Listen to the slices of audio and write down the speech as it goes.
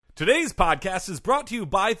Today's podcast is brought to you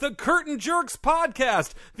by the Curtain Jerks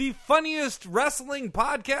Podcast, the funniest wrestling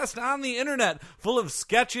podcast on the internet, full of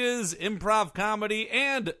sketches, improv comedy,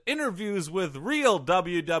 and interviews with real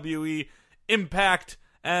WWE, Impact,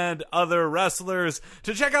 and other wrestlers.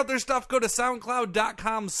 To check out their stuff, go to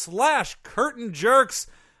soundcloud.com/curtainjerks.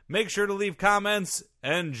 Make sure to leave comments.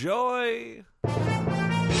 Enjoy.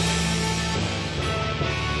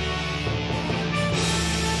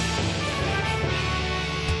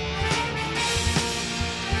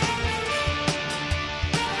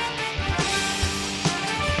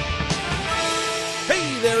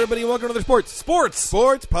 Hey, everybody, welcome to the Sports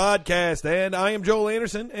Podcast, and I am Joel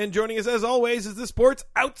Anderson, and joining us as always is the Sports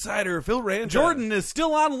Outsider, Phil Rand. Jordan is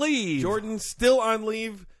still on leave. Jordan's still on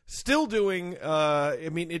leave, still doing,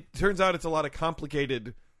 it turns out it's a lot of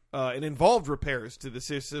complicated and involved repairs to the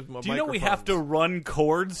system of Do you know we have to run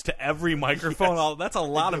cords to every microphone? Yes, That's a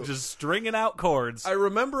lot of just stringing out cords. I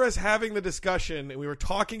remember us having the discussion, and we were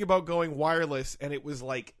talking about going wireless, and it was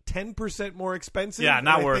like 10% more expensive. Yeah,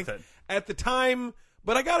 not worth it. At the time,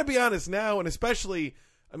 but I got to be honest now, and especially,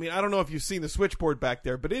 I don't know if you've seen the switchboard back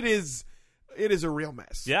there, but it is a real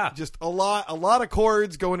mess. Yeah. Just a lot of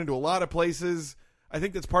cords going into a lot of places. I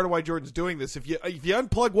think that's part of why Jordan's doing this. If you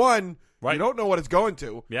unplug one, right, you don't know what it's going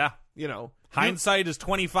to. Yeah. You know. Hindsight is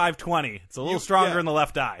 25/20. It's a little stronger in the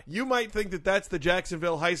left eye. You might think that that's the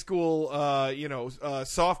Jacksonville High School,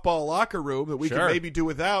 softball locker room that we can maybe do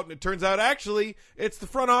without, and it turns out actually it's the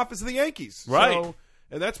front office of the Yankees. Right. So,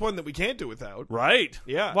 and that's one that we can't do without. Right.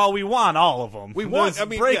 Yeah. Well, we want all of them. There's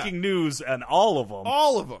breaking news and all of them.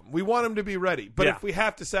 All of them. We want them to be ready. But Yeah. if we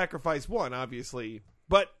have to sacrifice one, obviously.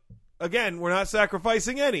 But, again, we're not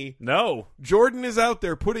sacrificing any. No. Jordan is out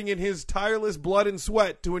there putting in his tireless blood and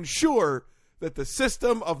sweat to ensure that the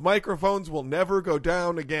system of microphones will never go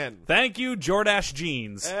down again. Thank you, Jordache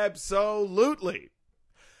Jeans. Absolutely.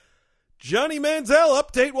 Johnny Manziel,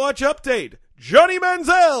 Update Watch Update. Johnny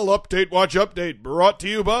Manziel, Update Watch Update, brought to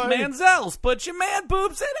you by Manziel's put your man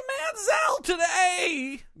boobs in a Manziel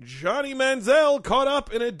today. Johnny Manziel caught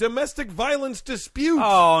up in a domestic violence dispute.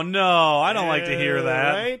 Oh, no. I don't like to hear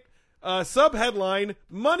that. Right? Sub-headline,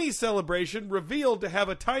 Money Celebration revealed to have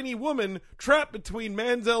a tiny woman trapped between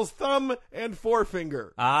Manziel's thumb and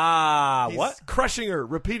forefinger. He's what? Crushing her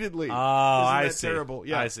repeatedly. Oh, Isn't I that see. terrible?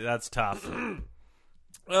 Yeah. I see. That's tough.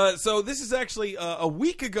 So this is actually a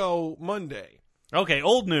week ago Monday. Okay,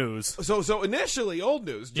 old news. So initially, old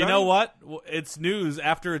news. You know what? It's news.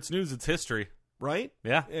 After it's news, it's history. Right?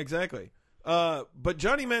 Yeah. Exactly. But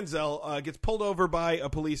Johnny Manziel gets pulled over by a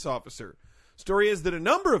police officer. Story is that a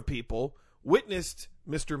number of people witnessed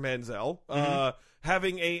Mr. Manziel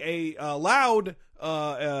having a loud,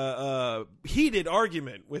 heated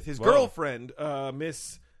argument with his girlfriend,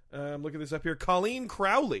 Miss... I'm looking this up here. Colleen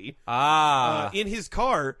Crowley. In his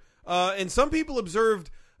car. And some people observed,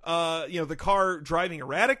 the car driving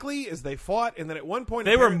erratically as they fought. And then at one point,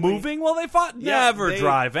 they were moving while they fought? Never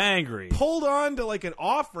drive angry. Pulled on to like an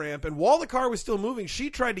off ramp. And while the car was still moving, she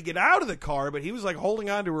tried to get out of the car, but he was like holding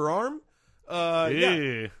on to her arm.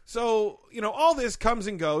 Yeah. So, all this comes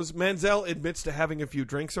and goes. Manziel admits to having a few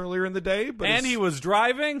drinks earlier in the day, but he was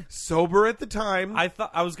driving sober at the time. I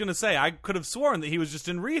was going to say, I could have sworn that he was just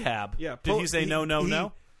in rehab. Yeah. Did he say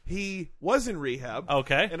no? He was in rehab.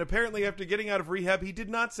 Okay. And apparently after getting out of rehab, he did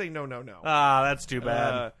not say no. That's too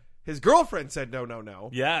bad. His girlfriend said no.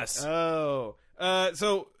 Yes. Oh.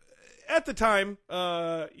 So at the time,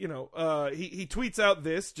 he tweets out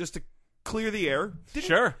this just to clear the air.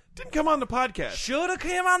 Didn't come on the podcast. Should have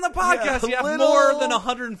came on the podcast. Yeah, you have more than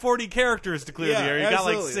 140 characters to clear the air. You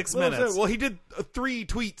absolutely. got like 6 minutes. Well, he did a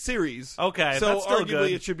 3-tweet series. Okay, so that's still arguably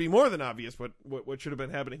good. It should be more than obvious what should have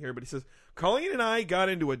been happening here. But he says, Colleen and I got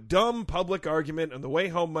into a dumb public argument on the way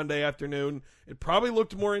home Monday afternoon. It probably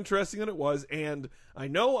looked more interesting than it was, and I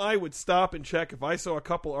know I would stop and check if I saw a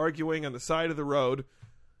couple arguing on the side of the road.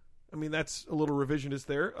 I mean, that's a little revisionist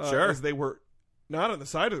there. As they were not on the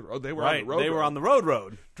side of the road. They were on the road. They were on the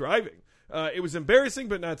road. Driving. It was embarrassing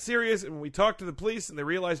but not serious, and when we talked to the police and they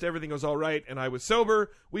realized everything was all right and I was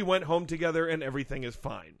sober, we went home together and everything is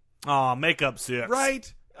fine. Aw, makeup sucks.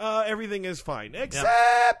 Right? Everything is fine.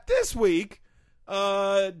 Except this week,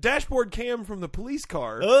 dashboard cam from the police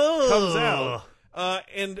car comes out.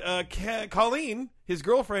 Colleen, his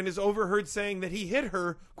girlfriend, is overheard saying that he hit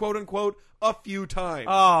her, quote unquote, a few times.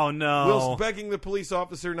 Oh, no. Whilst begging the police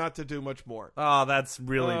officer not to do much more. Oh, that's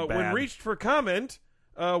really bad. When reached for comment,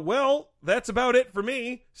 that's about it for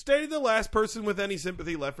me, stated the last person with any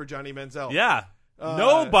sympathy left for Johnny Manziel. Yeah.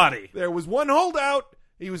 Nobody. There was one holdout.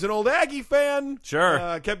 He was an old Aggie fan.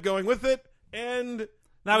 Sure. Kept going with it. And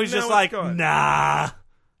now he's just like, nah.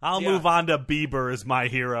 I'll Yeah. move on to Bieber as my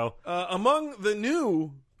hero. Among the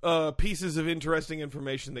new pieces of interesting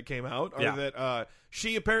information that came out are Yeah. that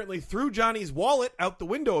she apparently threw Johnny's wallet out the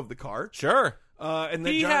window of the car. Sure. And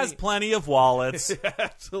then He Johnny, has plenty of wallets.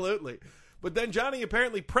 absolutely. But then Johnny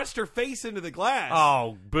apparently pressed her face into the glass.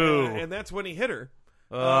 Oh, boo. And that's when he hit her.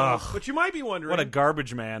 Ugh. But you might be wondering, What a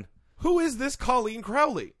garbage man. who is this Colleen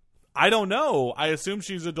Crowley? I don't know. I assume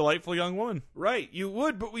she's a delightful young woman. Right, you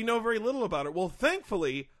would, but we know very little about her. Well,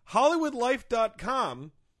 thankfully,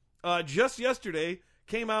 HollywoodLife.com just yesterday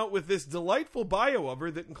came out with this delightful bio of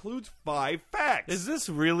her that includes 5 facts. Is this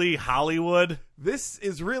really Hollywood? This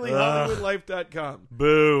is really Ugh. HollywoodLife.com.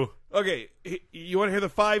 Boo. Okay, you want to hear the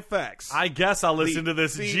 5 facts? I guess I'll listen to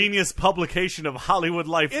this genius publication of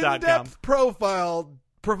HollywoodLife.com. In-depth profile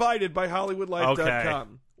provided by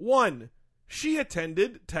HollywoodLife.com. 1. She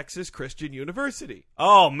attended Texas Christian University.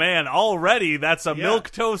 Oh, man, already that's a Yeah.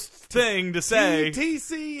 milquetoast thing to say.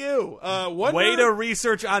 TCU. Way to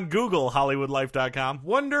research on Google, HollywoodLife.com.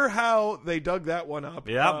 Wonder how they dug that one up.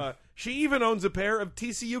 Yep. She even owns a pair of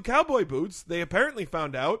TCU cowboy boots. They apparently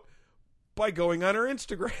found out by going on her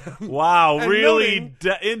Instagram. Wow, And really noting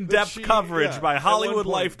in-depth she- coverage yeah, by at one point.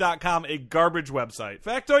 HollywoodLife.com, a garbage website.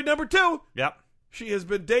 Factoid number 2. Yep. She has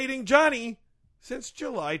been dating Johnny since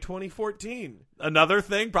July 2014. Another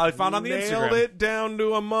thing probably found on the Nailed Instagram. it down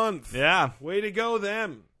to a month. Yeah. Way to go,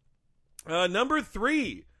 them. Number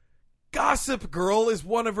 3. Gossip Girl is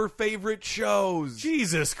one of her favorite shows.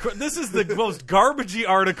 Jesus Christ. This is the most garbagey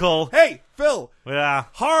article. Hey, Phil. Yeah.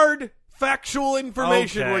 Hard factual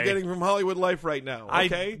information Okay. we're getting from Hollywood Life right now.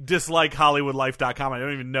 Okay. I dislike HollywoodLife.com. I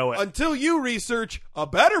don't even know it. Until you research a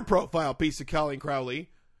better profile piece of Colleen Crowley,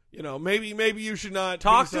 you know, maybe you should not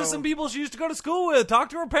Talk be to so- some people she used to go to school with. Talk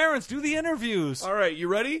to her parents. Do the interviews. All right, you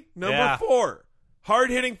ready? Number Yeah. 4.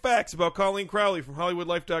 Hard-hitting facts about Colleen Crowley from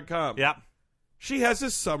HollywoodLife.com. Yep. She has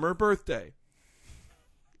a summer birthday.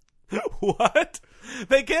 What?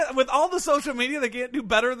 They can't, with all the social media, they can't do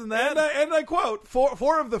better than that? And I quote,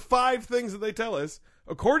 four of the 5 things that they tell us,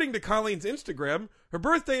 according to Colleen's Instagram, her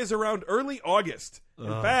birthday is around early August. In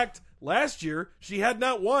fact, last year, she had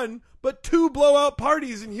not 1, but 2 blowout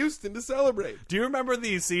parties in Houston to celebrate. Do you remember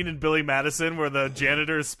the scene in Billy Madison where the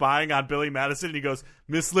janitor is spying on Billy Madison and he goes,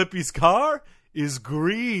 Miss Lippy's car is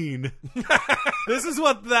green? This is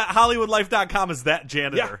what that HollywoodLife.com is, that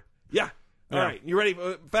janitor. Yeah. All Yeah. right, you ready?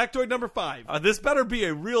 Factoid number 5. This better be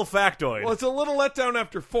a real factoid. Well, it's a little letdown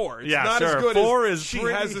after 4. It's Yeah, not sure. as good 4 as is she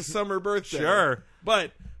pretty- has a summer birthday. Sure.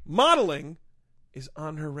 But modeling is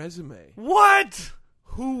on her resume. What?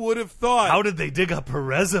 Who would have thought? How did they dig up her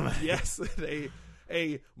resume? Yes,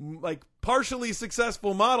 a like partially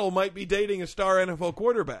successful model might be dating a star NFL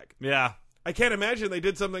quarterback. Yeah. I can't imagine they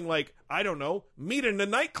did something like, I don't know, meet in a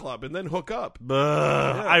nightclub and then hook up.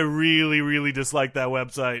 I really, really dislike that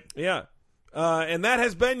website. Yeah. And that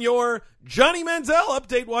has been your Johnny Manziel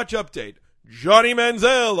Update Watch Update. Johnny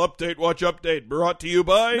Manziel Update Watch Update brought to you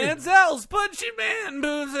by... Manziel's punching man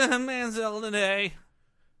moves Manziel today.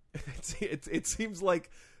 It seems like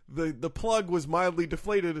the plug was mildly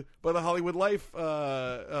deflated by the Hollywood Life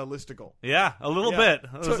listicle. Yeah, a little bit.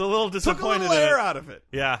 I was a little Took a disappointed little air in it. out of it.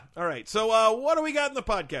 Yeah. All right, so what do we got in the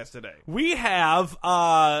podcast today? We have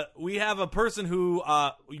a person who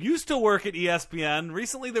used to work at ESPN.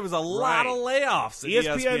 Recently, there was a lot of layoffs at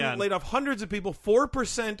ESPN. laid off hundreds of people.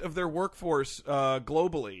 4% of their workforce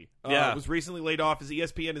globally was recently laid off as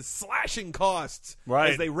ESPN is slashing costs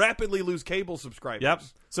Right. as they rapidly lose cable subscribers. Yep.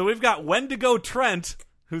 So we've got Wendigo Trent,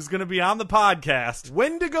 who's going to be on the podcast.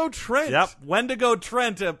 Wendigo Trent. Yep. Wendigo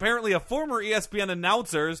Trent, apparently a former ESPN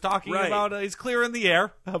announcer, is talking Right. about he's clearing the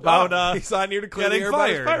air about he's on here to clear the getting air by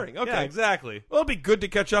his fired. firing. Okay, Yeah, exactly. Well, it'll be good to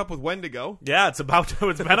catch up with Wendigo. Yeah, it's been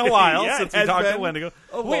a while Yeah, since it we has talked to been Wendigo.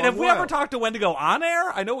 a Wait, long have we while. ever talked to Wendigo on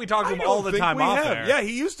air? I know we talk to I him don't all the think time we off have. air. Yeah,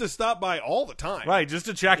 he used to stop by all the time. Right, just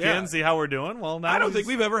to check Yeah. in, see how we're doing. Well, now I don't he's- think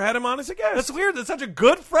we've ever had him on as a guest. That's weird. That's such a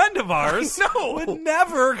good friend of ours. I know. Would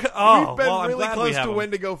never. Oh, We've been well, I'm really glad we close have to him.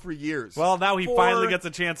 Wendigo for years. Well, now he For finally gets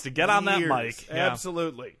a chance to get on that years. mic. Yeah.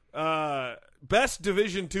 Absolutely. Best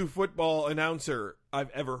Division II football announcer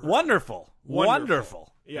I've ever heard. Wonderful.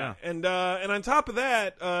 Wonderful. Yeah. And on top of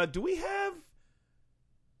that, do we have?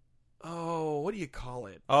 Oh, what do you call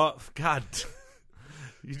it? Oh, God.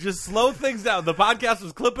 You just slow things down. The podcast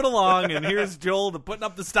was clipping along, and here's Joel putting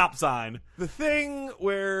up the stop sign. The thing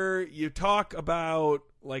where you talk about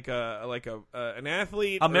like an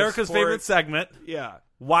athlete, or America's sport. favorite segment, Yeah,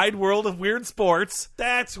 Wide World of Weird Sports.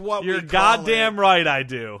 that's what You're we call goddamn it. right, I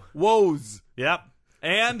do. Woes. Yep.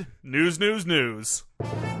 And news, news, news.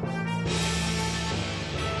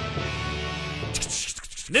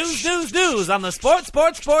 News on the Sports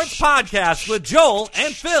podcast with Joel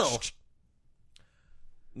and Phil.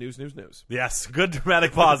 News. Yes, good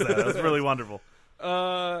dramatic pause there. That was really wonderful.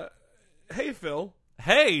 Hey, Phil.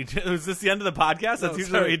 Hey, is this the end of the podcast? That's usually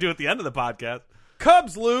sorry. what you do at the end of the podcast.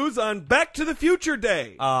 Cubs lose on Back to the Future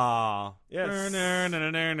Day. Aw. Yes.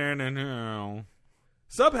 No.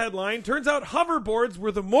 Subheadline, turns out hoverboards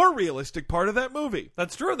were the more realistic part of that movie.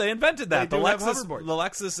 That's true. They invented that. They do have hoverboards. The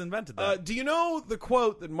Lexus invented that. Do you know the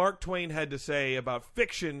quote that Mark Twain had to say about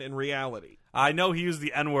fiction and reality? I know he used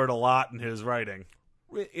the N-word a lot in his writing.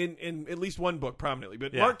 In at least one book prominently.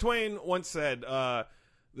 But Yeah. Mark Twain once said that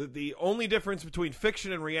the only difference between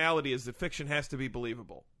fiction and reality is that fiction has to be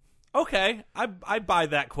believable. Okay, I buy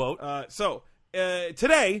that quote. So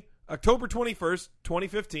today, October 21st,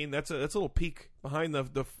 2015, that's a little peek behind the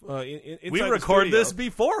inside We the record studio. this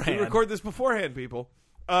beforehand. We record this beforehand, people.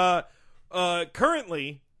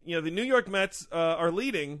 Currently, the New York Mets are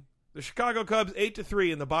leading the Chicago Cubs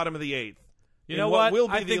 8-3 in the bottom of the eighth. You know what? Will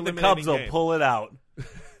be I the think the Cubs will game. pull it out.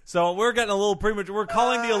 So we're getting a little premature. We're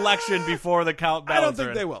calling the election before the count I don't ballots are think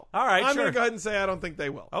in. they will. All right, I'm sure. going to go ahead and say I don't think they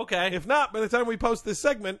will. Okay. If not, by the time we post this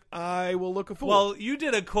segment, I will look a fool. Well, you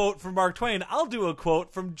did a quote from Mark Twain. I'll do a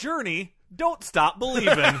quote from Journey. Don't stop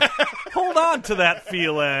believing. Hold on to that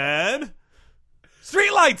feeling.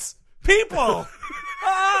 Streetlights, people.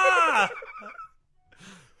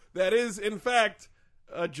 that is, in fact,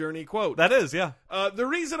 a Journey quote. That is, yeah. The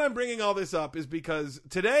reason I'm bringing all this up is because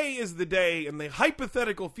today is the day in the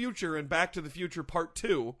hypothetical future in Back to the Future Part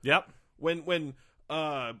 2 Yep. when Marty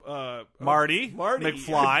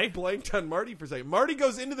McFly. I blanked on Marty for a second. Marty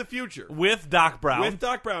goes into the future With Doc Brown. with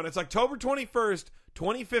Doc Brown. It's October 21st,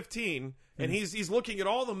 2015, and he's looking at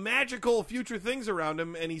all the magical future things around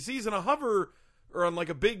him, and he sees on a hover or on like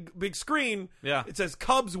a big screen, Yeah. it says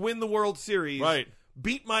Cubs win the World Series, Right.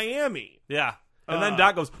 beat Miami. Yeah. And then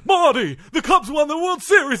Doc goes, Marty, the Cubs won the World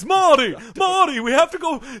Series. Marty, we have to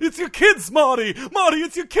go. It's your kids, Marty. Marty,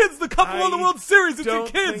 it's your kids. The Cubs won the World Series. It's your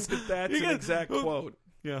don't kids. think that's an exact quote.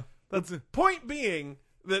 Yeah. That's it. Point being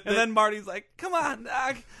that, And then Marty's like, come on,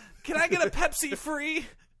 Doc. Can I get a Pepsi free?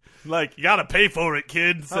 Like, you got to pay for it,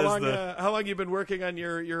 kid, how says long you been working on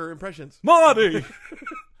your impressions? Marty.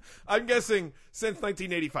 I'm guessing since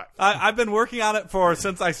 1985. I've been working on it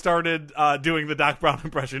since I started doing the Doc Brown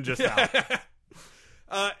impression just now.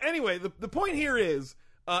 Anyway, the point here is,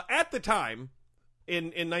 at the time, in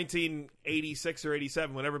 1986 or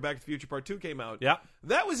 87, whenever Back to the Future Part 2 came out, Yeah.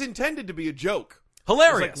 that was intended to be a joke.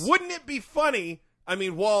 Hilarious. It's like, wouldn't it be funny, I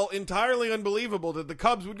mean, while entirely unbelievable, that the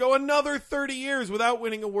Cubs would go another 30 years without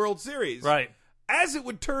winning a World Series? Right. As it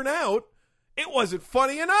would turn out, it wasn't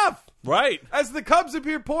funny enough. Right. As the Cubs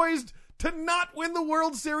appear poised to not win the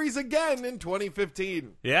World Series again in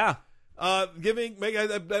 2015. Yeah.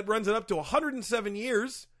 That runs it up to 107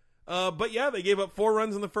 years. But yeah, they gave up 4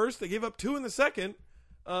 runs in the first. They gave up 2 in the second.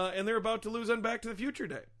 And they're about to lose on Back to the Future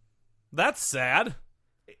Day. That's sad.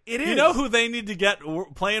 It is. You know who they need to get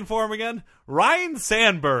playing for him again? Ryan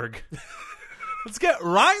Sandberg. Let's get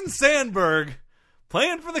Ryan Sandberg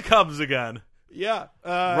playing for the Cubs again. Yeah.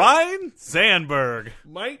 Ryan Sandberg.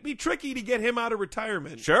 Might be tricky to get him out of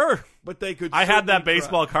retirement. Sure. But they could. I had that certainly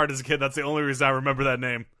baseball try. card as a kid. That's the only reason I remember that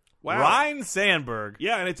name. Wow. Ryan Sandberg.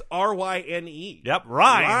 Yeah, and it's Ryne. Yep,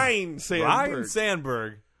 Ryan. Ryan Sandberg. Ryan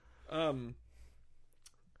Sandberg.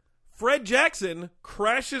 Fred Jackson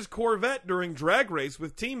crashes Corvette during drag race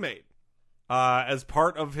with teammate. As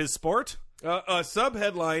part of his sport? A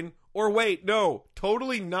sub-headline, or wait, no,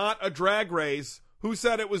 totally not a drag race. Who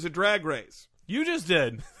said it was a drag race? You just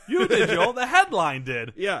did. You did, Joel. The headline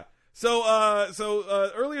did. Yeah. So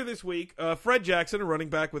earlier this week, Fred Jackson, a running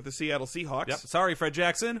back with the Seattle Seahawks. Yep. Sorry, Fred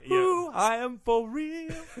Jackson. Yeah. Ooh, I am for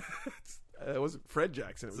real. It wasn't Fred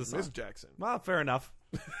Jackson. It was a Miss song. Jackson. Well, fair enough.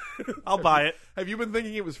 I'll buy it. Have you been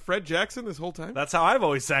thinking it was Fred Jackson this whole time? That's how I've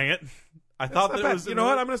always sang it. I thought Not that it bad. was. You know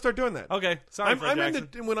what? I'm going to start doing that. Okay. Sorry, Fred I'm Jackson.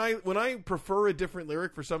 into when I prefer a different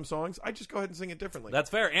lyric for some songs, I just go ahead and sing it differently. That's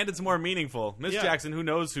fair, and it's more meaningful. Miss Yeah. Jackson, who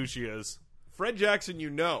knows who she is? Fred Jackson, you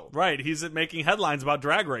know. Right, he's making headlines about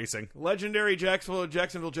drag racing. Legendary Jacksonville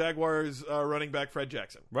Jaguars running back Fred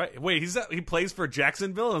Jackson. Right. Wait, he plays for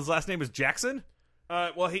Jacksonville, and his last name is Jackson?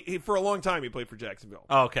 Well, he for a long time he played for Jacksonville.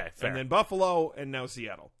 Oh, okay, fair. And then Buffalo, and now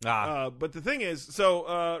Seattle. But the thing is,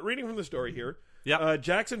 so reading from the story here, Yep.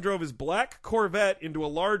 Jackson drove his black Corvette into a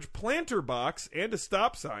large planter box and a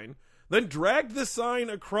stop sign, then dragged the sign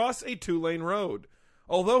across a 2-lane road.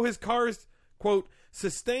 Although his car's, quote,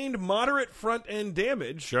 sustained moderate front-end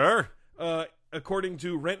damage, Sure. according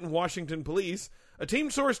to Renton, Washington police, a team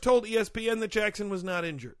source told ESPN that Jackson was not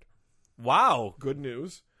injured. Wow. Good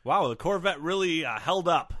news. Wow, the Corvette really held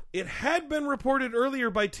up. It had been reported earlier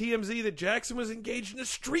by TMZ that Jackson was engaged in a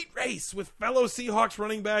street race with fellow Seahawks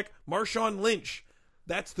running back Marshawn Lynch.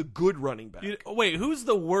 That's the good running back. Wait, who's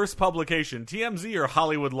the worst publication, TMZ or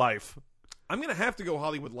Hollywood Life? I'm going to have to go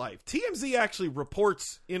Hollywood Life. TMZ actually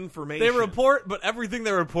reports information. They report, but everything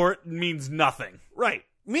they report means nothing. Right.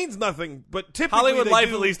 Means nothing, but typically Hollywood Life,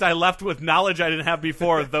 do. at least I left with knowledge I didn't have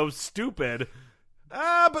before, though stupid.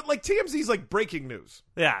 But like TMZ's like breaking news.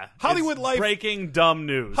 Yeah. Hollywood it's Life- breaking dumb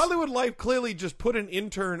news. Hollywood Life clearly just put an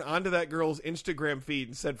intern onto that girl's Instagram feed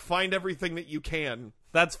and said, find everything that you can.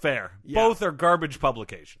 That's fair. Yeah. Both are garbage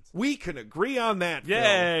publications. We can agree on that, Phil.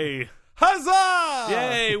 Yay. Huzzah!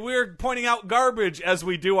 Yay, we're pointing out garbage as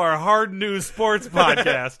we do our hard news sports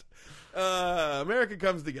podcast. America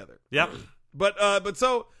comes together. Yep. But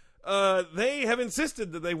so they have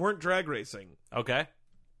insisted that they weren't drag racing. Okay.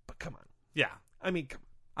 But come on. Yeah. I mean, come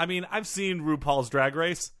on. I mean, I've seen RuPaul's Drag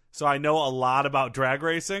Race, so I know a lot about drag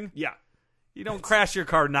racing. Yeah. You don't crash your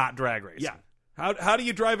car not drag racing. Yeah. How do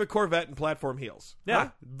you drive a Corvette in platform heels? Yeah. Huh?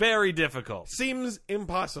 Very difficult. Seems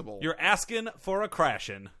impossible. You're asking for a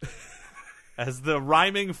crashin', as the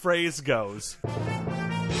rhyming phrase goes.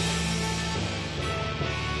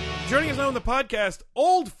 Joining us now on the podcast,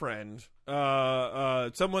 old friend,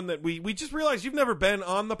 someone that we just realized you've never been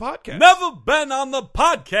on the podcast. Never been on the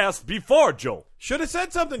podcast before, Joel. Should have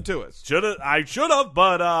said something to us. I should have,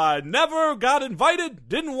 but never got invited.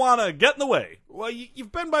 Didn't want to get in the way. Well,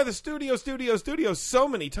 you've been by the studio so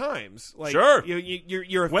many times. Like, Sure.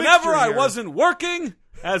 You're a Whenever fixture I here. wasn't working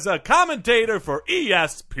as a commentator for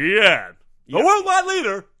ESPN, the worldwide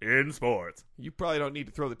leader in sports. You probably don't need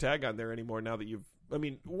to throw the tag on there anymore now that you've. I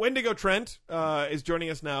mean, Wendigo Trent is joining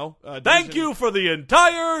us now. Thank you for the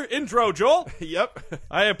entire intro, Joel. Yep.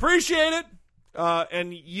 I appreciate it.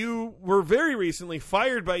 And you were very recently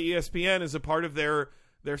fired by ESPN as a part of their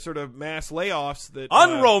sort of mass layoffs that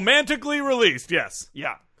Unromantically released, yes.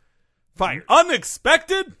 Yeah. Fired.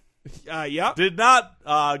 Unexpected. Yeah. Did not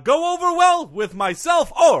go over well with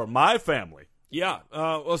myself or my family. Yeah.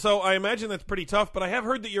 Well, so I imagine that's pretty tough, but I have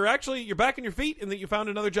heard that you're back on your feet and that you found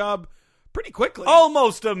another job pretty quickly.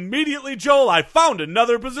 Almost immediately, Joel, I found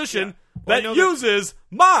another position that uses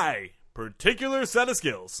my particular set of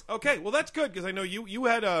skills. Okay, well that's good because I know you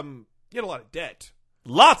had a lot of debt.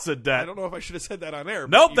 Lots of debt. I don't know if I should have said that on air.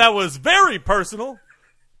 Nope, that was very personal.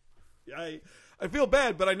 I feel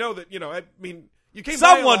bad, but I know that I mean you came.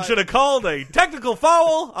 Someone should have called a technical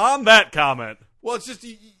foul on that comment. Well, it's just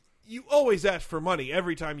you always asked for money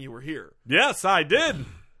every time you were here. Yes, I did.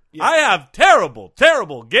 Yeah. I have terrible,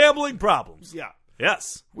 terrible gambling problems. Yeah.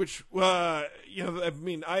 Yes. Which, I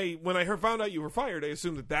mean, when I found out you were fired, I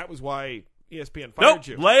assumed that was why ESPN fired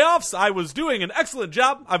you. Layoffs. I was doing an excellent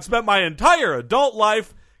job. I've spent my entire adult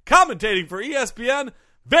life commentating for ESPN.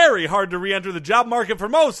 Very hard to re-enter the job market for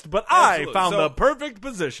most, but Absolutely. I found the perfect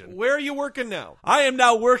position. Where are you working now? I am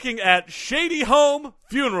now working at Shady Home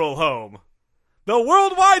Funeral Home, the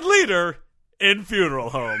worldwide leader in funeral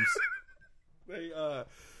homes.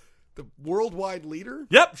 The worldwide leader?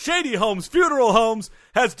 Yep, Shady Homes Funeral Homes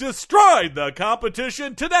has destroyed the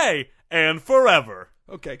competition today and forever.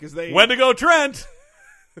 Okay, because they Wendigo Trent,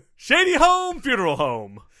 Shady Home Funeral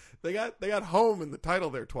Home. they got home in the title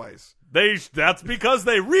there twice. That's because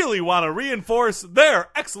they really want to reinforce their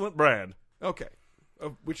excellent brand. Okay,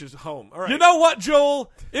 which is home. All right. You know what,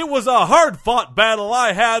 Joel? It was a hard-fought battle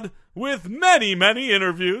I had with many, many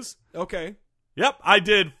interviews. Okay. Yep, I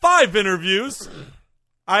did 5 interviews.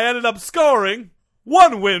 I ended up scoring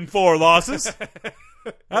 1 win, 4 losses.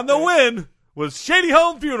 And the win was Shady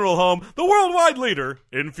Home Funeral Home, the worldwide leader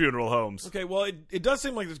in funeral homes. Okay. Well, it does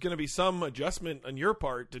seem like there's going to be some adjustment on your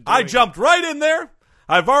part to. I jumped right in there.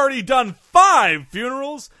 I've already done 5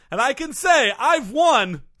 funerals, and I can say I've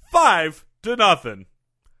won 5-0.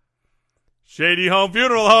 Shady Home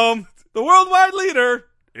Funeral Home, the worldwide leader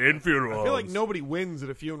in funeral homes. I feel like nobody wins at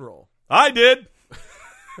a funeral. I did.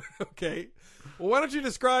 Okay. Well, why don't you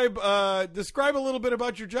describe a little bit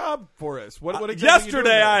about your job for us? What exactly are you doing Yesterday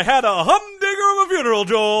there? I had a humdinger of a funeral,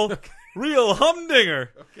 Joel. Real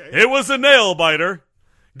humdinger. Okay. It was a nail biter.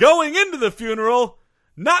 Going into the funeral,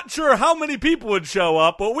 not sure how many people would show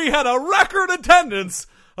up, but we had a record attendance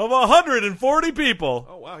of 140 people.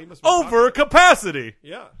 Oh wow, he must be over popular. capacity.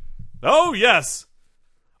 Yeah. Oh yes,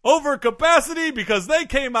 over capacity because they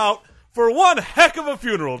came out for one heck of a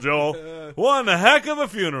funeral, Joel. One heck of a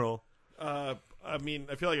funeral. I mean,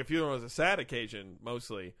 I feel like a funeral is a sad occasion,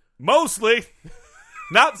 mostly. Mostly.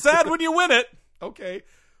 Not sad when you win it. Okay.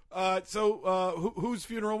 So whose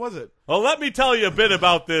funeral was it? Well, let me tell you a bit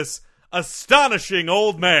about this astonishing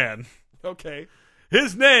old man. Okay.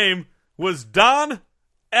 His name was Don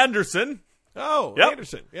Anderson. Oh, Yep.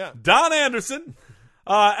 Anderson. Yeah. Don Anderson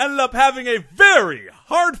ended up having a very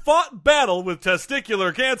hard-fought battle with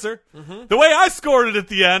testicular cancer. The way I scored it at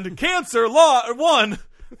the end, cancer won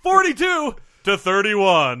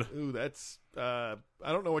 42-31. Ooh, that's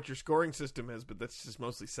I don't know what your scoring system is, but that's just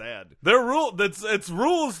mostly sad. It's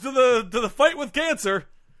rules to the fight with cancer.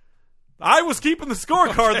 I was keeping the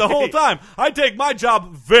scorecard the whole time. I take my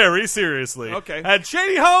job very seriously. Okay. At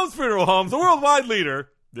Shady Homes Funeral Homes, the worldwide leader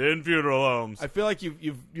in funeral homes. I feel like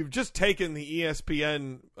you've just taken the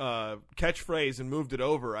ESPN catchphrase and moved it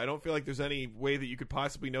over. I don't feel like there's any way that you could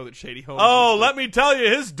possibly know that Shady Homes. Oh, let me tell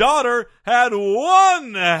you, his daughter had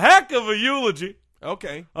one heck of a eulogy.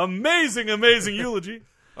 Okay. Amazing eulogy.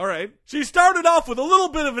 All right. She started off with a little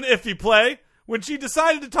bit of an iffy play when she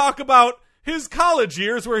decided to talk about his college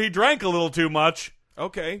years where he drank a little too much.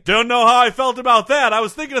 Okay. Don't know how I felt about that. I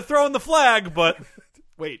was thinking of throwing the flag, but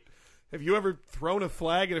Wait. Have you ever thrown a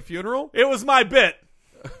flag at a funeral? it was my bit.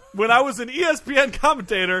 When I was an ESPN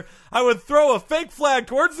commentator, I would throw a fake flag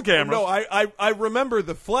towards the camera. No, I remember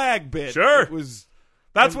the flag bit. Sure. It was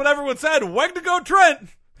That's what everyone said. Way to go, Trent,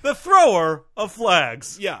 the thrower of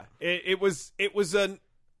flags. yeah. It was an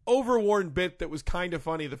overworn bit that was kind of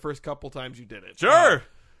funny the first couple times you did it. Sure.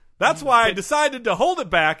 That's why I decided to hold it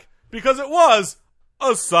back, because it was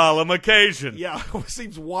a solemn occasion. Yeah, it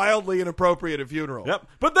seems wildly inappropriate at a funeral. Yep.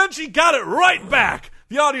 But then she got it right back.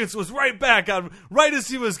 The audience was right back on. Right as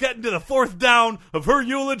she was getting to the fourth down of her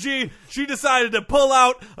eulogy, she decided to pull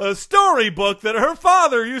out a storybook that her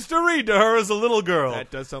father used to read to her as a little girl.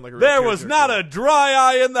 That does sound like a real There was tearjerker. not a dry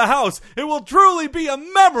eye in the house. It will truly be a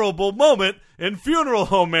memorable moment in funeral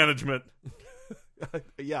home management.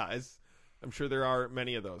 Yeah, I'm sure there are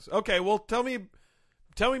many of those. Okay, well, tell me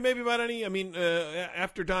maybe about any. I mean,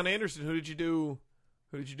 after Don Anderson, who did you do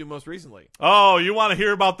most recently? Oh, you want to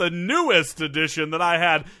hear about the newest addition that I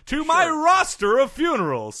had to my roster of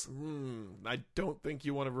funerals? I don't think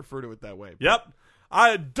you want to refer to it that way. Yep.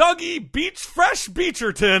 Dougie Beach Fresh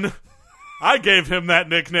Beecherton. I gave him that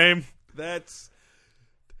nickname. That's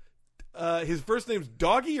his first name's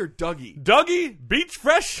Doggy or Dougie? Dougie Beach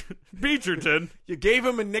Fresh Beecherton. You gave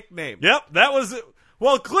him a nickname. Yep, that was it.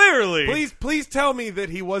 Well, clearly. Please tell me that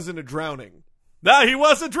he wasn't a drowning. No, he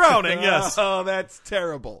wasn't drowning, yes. Oh, that's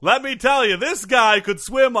terrible. Let me tell you, this guy could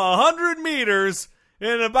swim 100 meters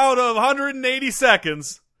in about 180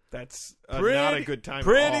 seconds. That's not a good time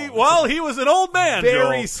at all. Well, he was an old man,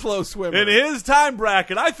 Very Joel. slow swimmer. In his time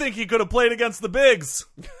bracket, I think he could have played against the bigs.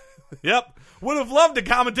 Yep. Would have loved to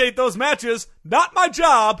commentate those matches. Not my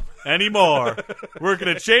job anymore. Working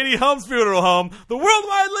at Shady Homes Funeral Home, the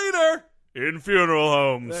worldwide leader in funeral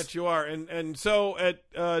homes. That you are. And so at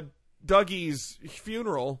Dougie's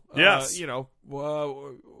funeral, yes. So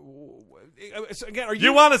again, are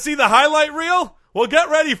you want to see the highlight reel? Well, get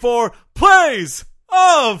ready for Plays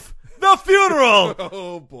of the Funeral.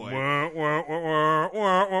 Oh, boy.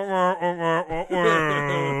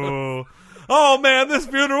 Oh, man, this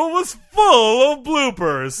funeral was full of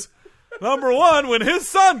bloopers. Number one, when his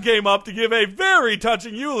son came up to give a very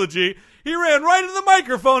touching eulogy, he ran right into the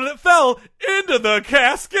microphone and it fell into the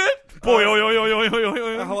casket. Boy,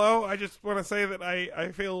 hello, I just want to say that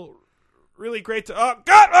I feel really great to... Oh,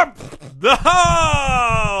 God!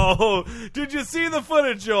 Oh! Did you see the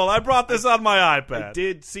footage, Joel? I brought this on my iPad. I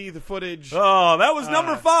did see the footage. Oh, that was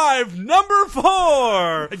number 5. Number 4!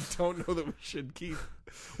 I don't know that we should keep...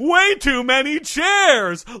 Way too many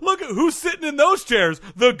chairs. Look at who's sitting in those chairs.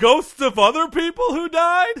 The ghosts of other people who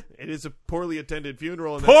died? It is a poorly attended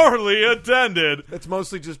funeral. And Poorly attended. That's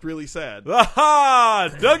mostly just really sad. Aha!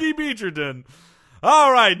 Dougie Beecherton.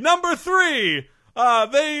 All right, number 3.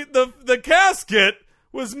 The casket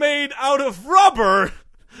was made out of rubber.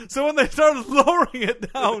 So when they started lowering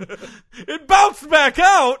it down, it bounced back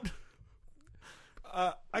out.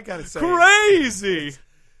 I gotta say, Crazy.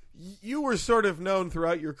 You were sort of known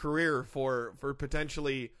throughout your career for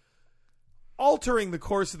potentially altering the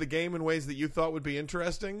course of the game in ways that you thought would be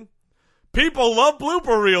interesting. People love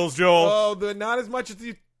blooper reels, Joel. Oh, not as much as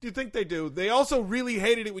you think they do. They also really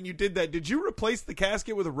hated it when you did that. Did you replace the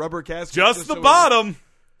casket with a rubber casket? Just the bottom.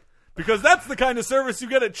 Because that's the kind of service you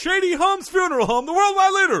get at Shady Homes Funeral Home, the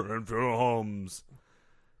worldwide leader in funeral homes.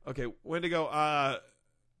 Okay, Wendigo,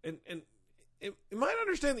 and am I to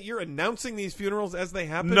understand that you're announcing these funerals as they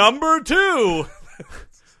happen? Number 2.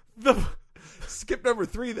 Skip number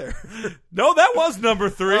 3 there. No, that was number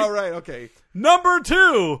 3. All right, okay. Number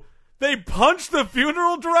 2. They punched the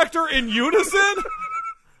funeral director in unison?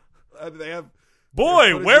 They have.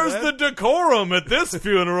 Boy, where's the decorum at this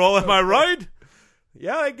funeral? Am I right?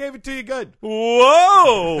 Yeah, they gave it to you good.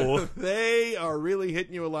 Whoa. They are really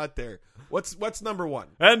hitting you a lot there. What's number one?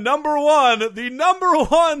 And number one, the number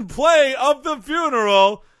one play of the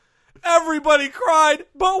funeral. Everybody cried,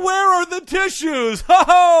 but where are the tissues?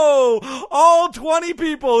 Ho-ho! All 20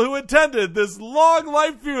 people who attended this long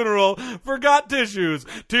life funeral forgot tissues.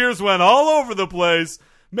 Tears went all over the place,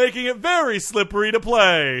 making it very slippery to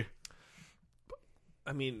play.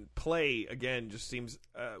 I mean, play again just seems.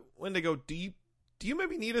 Wendigo, do you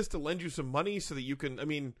maybe need us to lend you some money so that you can? I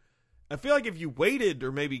mean, I feel like if you waited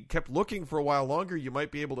or maybe kept looking for a while longer, you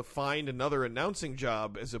might be able to find another announcing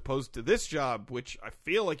job as opposed to this job, which I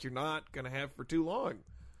feel like you're not going to have for too long.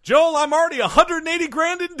 Joel, I'm already 180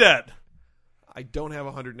 grand in debt. I don't have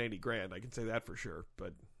 180 grand. I can say that for sure.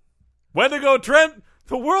 But Wendigo Trent,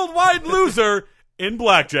 the worldwide loser in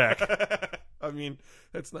blackjack. I mean,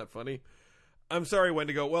 that's not funny. I'm sorry,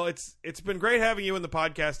 Wendigo. Well, it's been great having you in the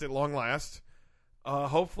podcast at long last.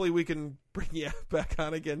 Hopefully we can bring you back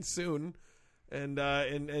on again soon,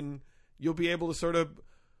 and you'll be able to sort of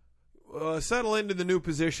settle into the new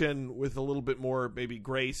position with a little bit more maybe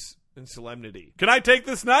grace and solemnity. Can I take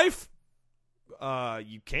this knife?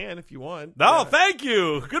 You can if you want. No, Yeah. thank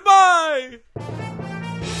you. Goodbye.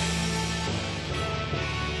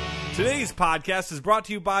 Today's podcast is brought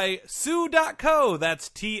to you by Sue.co. That's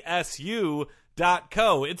TSU.co.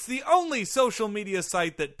 It's the only social media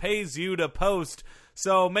site that pays you to post.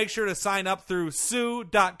 So make sure to sign up through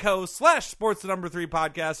Sue.co/sports3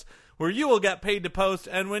 podcast, where you will get paid to post.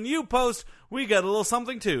 And when you post, we get a little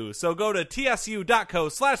something too. So go to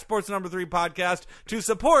TSU.co/sports3 podcast to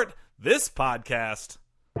support this podcast.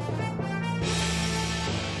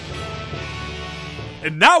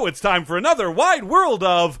 And now it's time for another wide world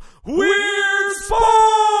of Weird Sports!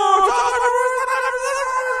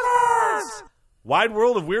 Wide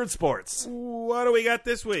world of weird sports. What do we got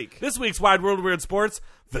this week? This week's Wide World of Weird Sports,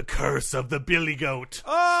 The Curse of the Billy Goat.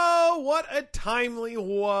 Oh, what a timely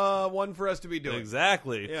one for us to be doing.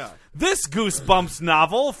 Exactly. Yeah. This Goosebumps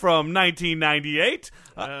novel from 1998.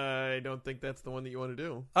 I don't think that's the one that you want to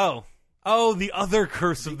do. Oh, the other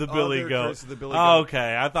Curse of the Billy other Goat. Curse of the Billy Goat.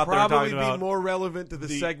 Okay, I thought Probably they were talking about... be more relevant to the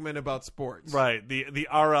segment about sports. Right, the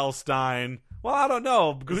R.L. Stein. Well, I don't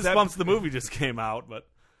know. Goosebumps the movie just came out, but...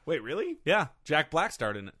 Wait, really? Yeah, Jack Black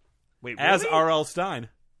starred in it. Wait, As really? R.L. Stein.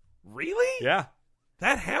 Really? Yeah.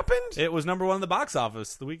 That happened? It was number one in the box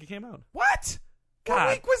office the week it came out. What? God.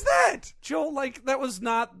 What week was that? Joel, like, that was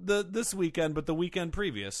not this weekend, but the weekend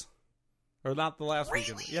previous. Or not the last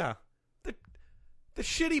weekend. Really? Yeah. The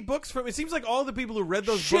shitty books from... It seems like all the people who read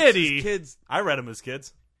those books Shitty. as kids... I read them as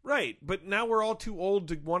kids. Right, but now we're all too old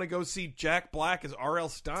to want to go see Jack Black as R.L.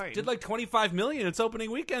 Stein. Did like $25 million its opening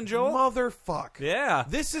weekend, Joel. Motherfuck. Yeah.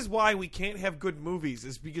 This is why we can't have good movies,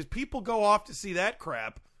 is because people go off to see that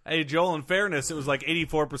crap. Hey, Joel, in fairness, it was like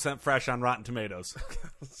 84% fresh on Rotten Tomatoes.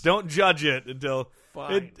 Don't judge it until...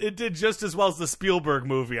 Fine. It did just as well as the Spielberg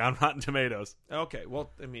movie on Rotten Tomatoes. Okay, well,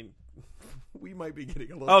 I mean... We might be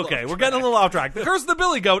getting a little Okay, off we're track. getting a little off track. The Curse of the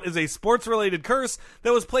Billy Goat is a sports-related curse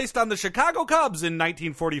that was placed on the Chicago Cubs in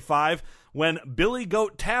 1945 when Billy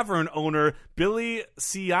Goat Tavern owner Billy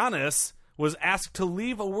Cianis was asked to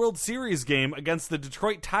leave a World Series game against the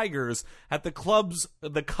Detroit Tigers at the Cubs'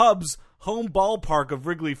 home ballpark of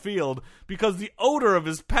Wrigley Field because the odor of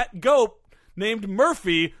his pet goat named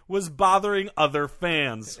Murphy was bothering other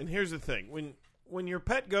fans. And here's the thing. When your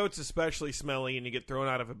pet goat's especially smelly and you get thrown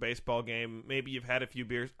out of a baseball game, maybe you've had a few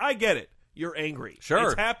beers. I get it. You're angry. Sure.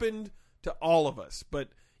 It's happened to all of us, but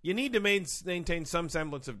you need to maintain some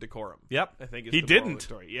semblance of decorum. Yep. I think is He the moral of didn't. the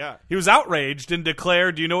story. Yeah. He was outraged and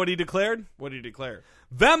declared, do you know what he declared? What did he declare?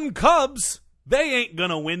 Them Cubs, they ain't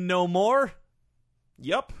gonna win no more.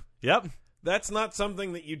 Yep. Yep. That's not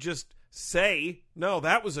something that you just say. No,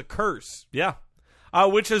 that was a curse. Yeah.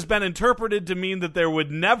 Which has been interpreted to mean that there would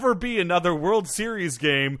never be another World Series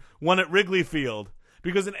game won at Wrigley Field.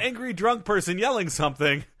 Because an angry drunk person yelling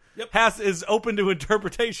something is open to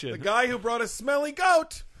interpretation. The guy who brought a smelly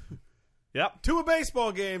goat Yep. to a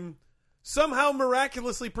baseball game, somehow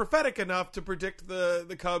miraculously prophetic enough to predict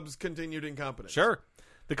the Cubs' continued incompetence. Sure.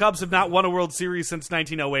 The Cubs have not won a World Series since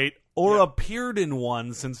 1908 or appeared in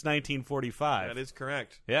one since 1945. That is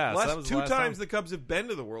correct. Yeah, so Last that was the two last times time. the Cubs have been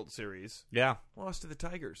to the World Series. Yeah. Lost to the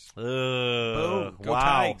Tigers. Boom. Go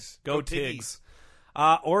Wow. Tigs. Go Go Tigs.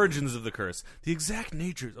 Origins of the curse. The exact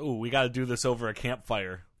nature. Oh, we got to do this over a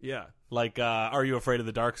campfire. Yeah. Like, Are You Afraid of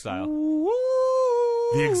the Dark style.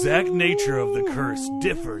 The exact nature of the curse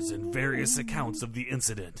differs in various accounts of the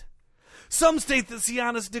incident. Some state that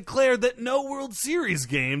Cianis declared that no World Series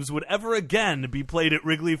games would ever again be played at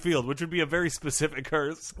Wrigley Field, which would be a very specific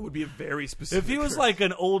curse. It would be a very specific If he was curse. like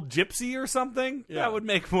an old gypsy or something, Yeah. that would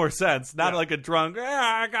make more sense. Not Yeah. like a drunk,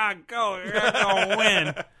 I gotta go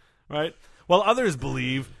win. right? While others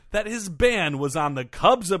believe that his ban was on the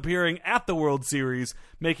Cubs appearing at the World Series,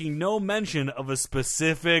 making no mention of a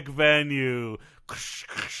specific venue.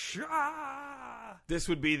 This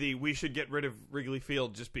would be the we should get rid of Wrigley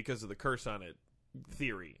Field just because of the curse on it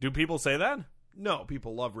theory. Do people say that? No,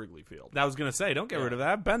 people love Wrigley Field. I was going to say, don't get rid of that.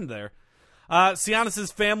 I've been there.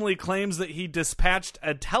 Sionis' family claims that he dispatched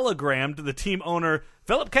a telegram to the team owner,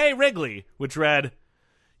 Philip K. Wrigley, which read,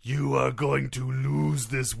 "You are going to lose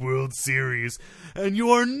this World Series, and you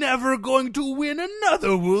are never going to win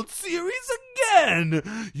another World Series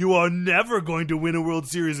again. You are never going to win a World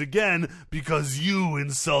Series again because you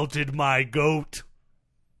insulted my goat."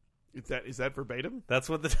 Is that verbatim? That's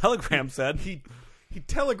what the telegram said. He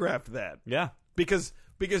telegraphed that. Yeah. Because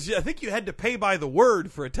I think you had to pay by the word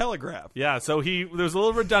for a telegraph. Yeah, so there's a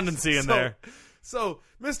little redundancy in there. So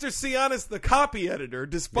Mr. Sionis, the copy editor,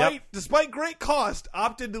 despite great cost,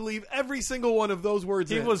 opted to leave every single one of those words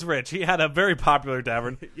in. He was rich. He had a very popular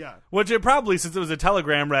tavern. Yeah. Which it probably, since it was a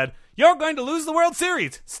telegram, read, "You're going to lose the World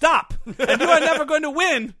Series. Stop. And you are never going to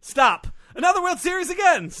win. Stop. Another World Series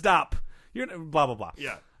again. Stop. You're blah, blah, blah."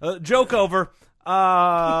 Yeah. Joke over.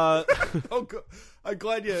 Oh, good. I'm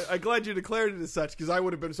glad you declared it as such, because I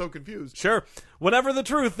would have been so confused. Sure. Whatever the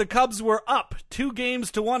truth, the Cubs were up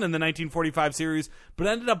 2-1 in the 1945 series, but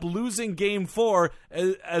ended up losing Game 4,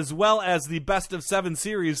 as well as the best-of-7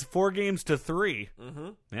 series, 4-3. Mm-hmm.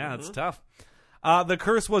 Yeah, it's tough. The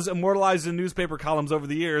curse was immortalized in newspaper columns over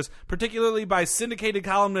the years, particularly by syndicated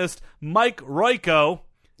columnist Mike Royko,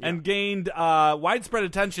 and gained widespread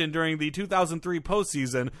attention during the 2003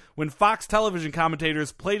 postseason when Fox television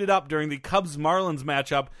commentators played it up during the Cubs-Marlins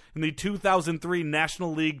matchup in the 2003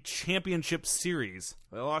 National League Championship Series.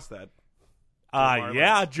 They lost that.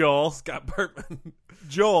 Yeah, Joel. Scott Bartman.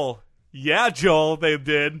 Joel. Yeah, Joel, they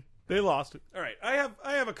did. They lost it. All right, I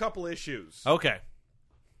have a couple issues. Okay.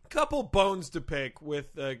 Couple bones to pick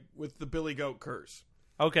with the Billy Goat curse.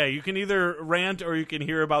 Okay, you can either rant or you can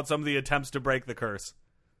hear about some of the attempts to break the curse.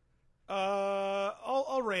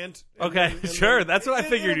 I'll rant. Okay, sure. That's what I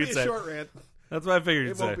figured you'd say. A short rant. That's what I figured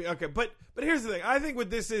you'd It say. won't be okay. But here's the thing. I think what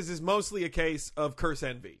this is mostly a case of curse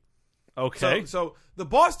envy. Okay. So the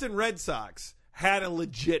Boston Red Sox had a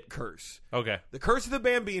legit curse. Okay. The curse of the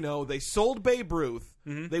Bambino. They sold Babe Ruth.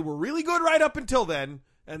 Mm-hmm. They were really good right up until then,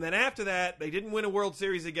 and then after that, they didn't win a World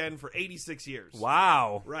Series again for 86 years.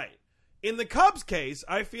 Wow. Right. In the Cubs' case,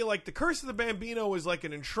 I feel like the curse of the Bambino was like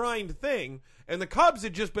an enshrined thing, and the Cubs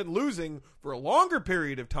had just been losing for a longer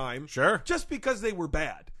period of time. Sure. Just because they were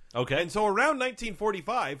bad. Okay. And so around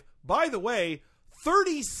 1945, by the way,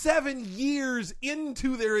 37 years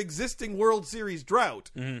into their existing World Series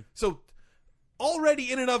drought. Mm-hmm. So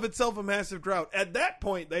already in and of itself a massive drought. At that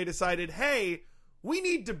point, they decided, hey, we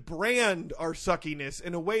need to brand our suckiness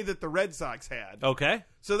in a way that the Red Sox had. Okay.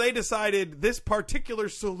 So they decided this particular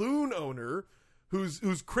saloon owner,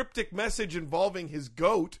 whose cryptic message involving his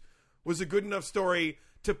goat was a good enough story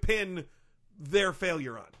to pin their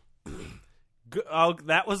failure on. Oh,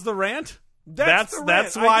 that was the rant? That's the rant.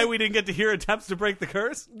 That's why we didn't get to hear attempts to break the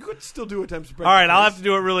curse? You could still do attempts to break all the right, curse. I'll have to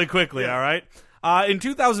do it really quickly, Yeah. all right? In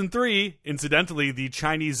 2003, incidentally, the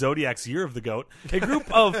Chinese Zodiac's Year of the Goat, a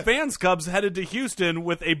group of fans Cubs headed to Houston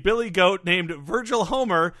with a billy goat named Virgil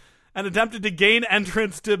Homer and attempted to gain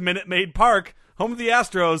entrance to Minute Maid Park, home of the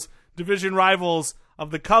Astros, division rivals of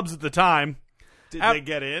the Cubs at the time. Did they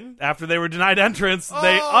get in? After they were denied entrance,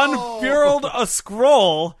 they unfurled a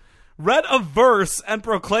scroll, read a verse, and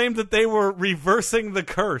proclaimed that they were reversing the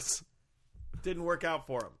curse. Didn't work out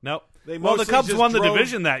for them. Nope. They well, the mostly Cubs just won the drove-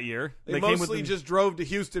 division that year. They came mostly within- just drove to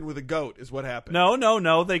Houston with a goat is what happened.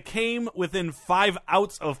 No. They came within 5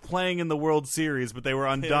 outs of playing in the World Series, but they were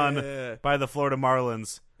undone Yeah. by the Florida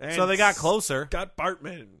Marlins. And So they got closer. Got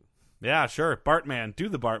Bartman. Yeah, sure. Bartman. Do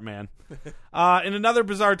the Bartman. In another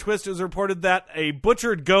bizarre twist, it was reported that a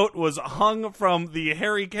butchered goat was hung from the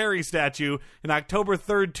Harry Carey statue in October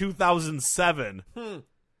 3rd, 2007.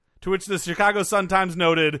 To which the Chicago Sun-Times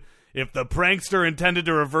noted, if the prankster intended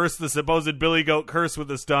to reverse the supposed Billy Goat curse with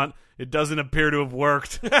the stunt, it doesn't appear to have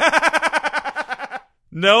worked.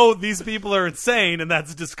 No, these people are insane, and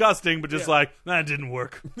that's disgusting, but just that didn't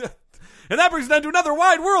work. And that brings us then to another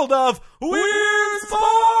wide world of Weird Sports!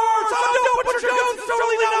 Oh, don't put your goats, it's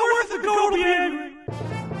totally not worth it, go be angry!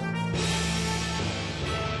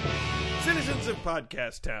 Citizens of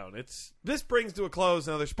Podcast Town. This brings to a close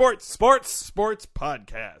another sports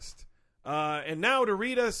podcast. And now to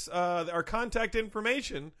read us our contact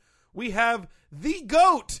information, we have the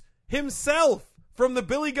goat himself from the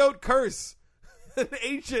Billy Goat Curse, an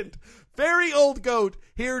ancient, very old goat,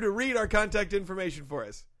 here to read our contact information for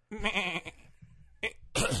us.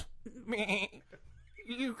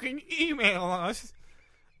 You you can email us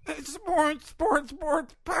at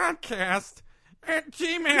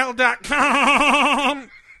sportspodcast@gmail.com.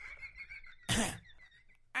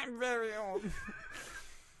 I'm very old.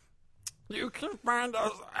 You can find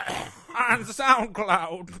us on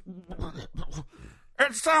SoundCloud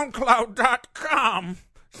at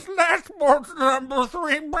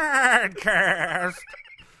soundcloud.com/sports3podcast.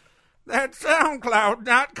 That's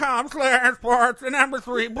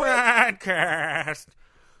soundcloud.com/sports3podcast.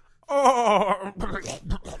 Or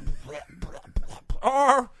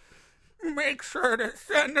make sure to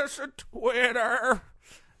send us a Twitter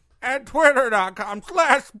at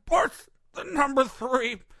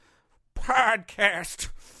twitter.com/sports3podcast.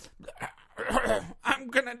 I'm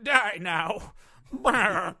gonna die now.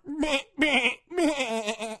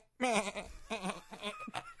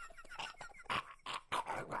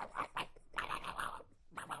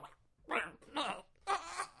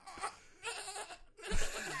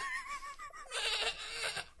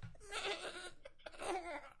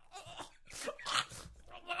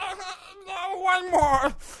 One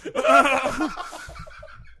more.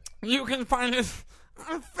 You can find us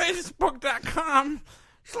on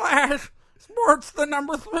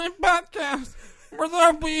Facebook.com/sports3podcast, where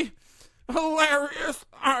there'll be hilarious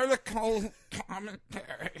article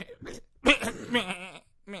commentary.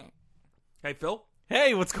 Hey, Phil?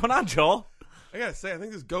 Hey, what's going on, Joel? I gotta say, I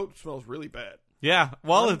think this goat smells really bad. Yeah,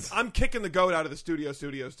 well, I'm kicking the goat out of the studio.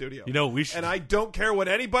 You know, we should... And I don't care what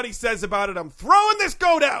anybody says about it. I'm throwing this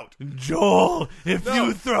goat out! Joel, if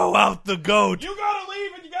you throw out the goat... You gotta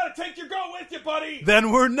leave and you gotta take your goat with you, buddy!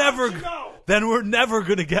 Then we're never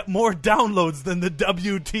gonna get more downloads than the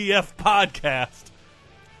WTF podcast.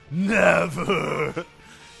 Never!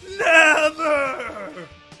 Never!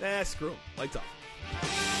 Nah, screw him. Lights off.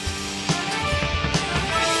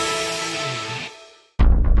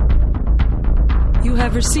 You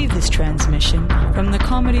have received this transmission from the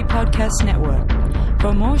Comedy Podcast Network.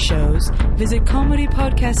 For more shows, visit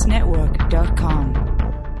comedypodcastnetwork.com.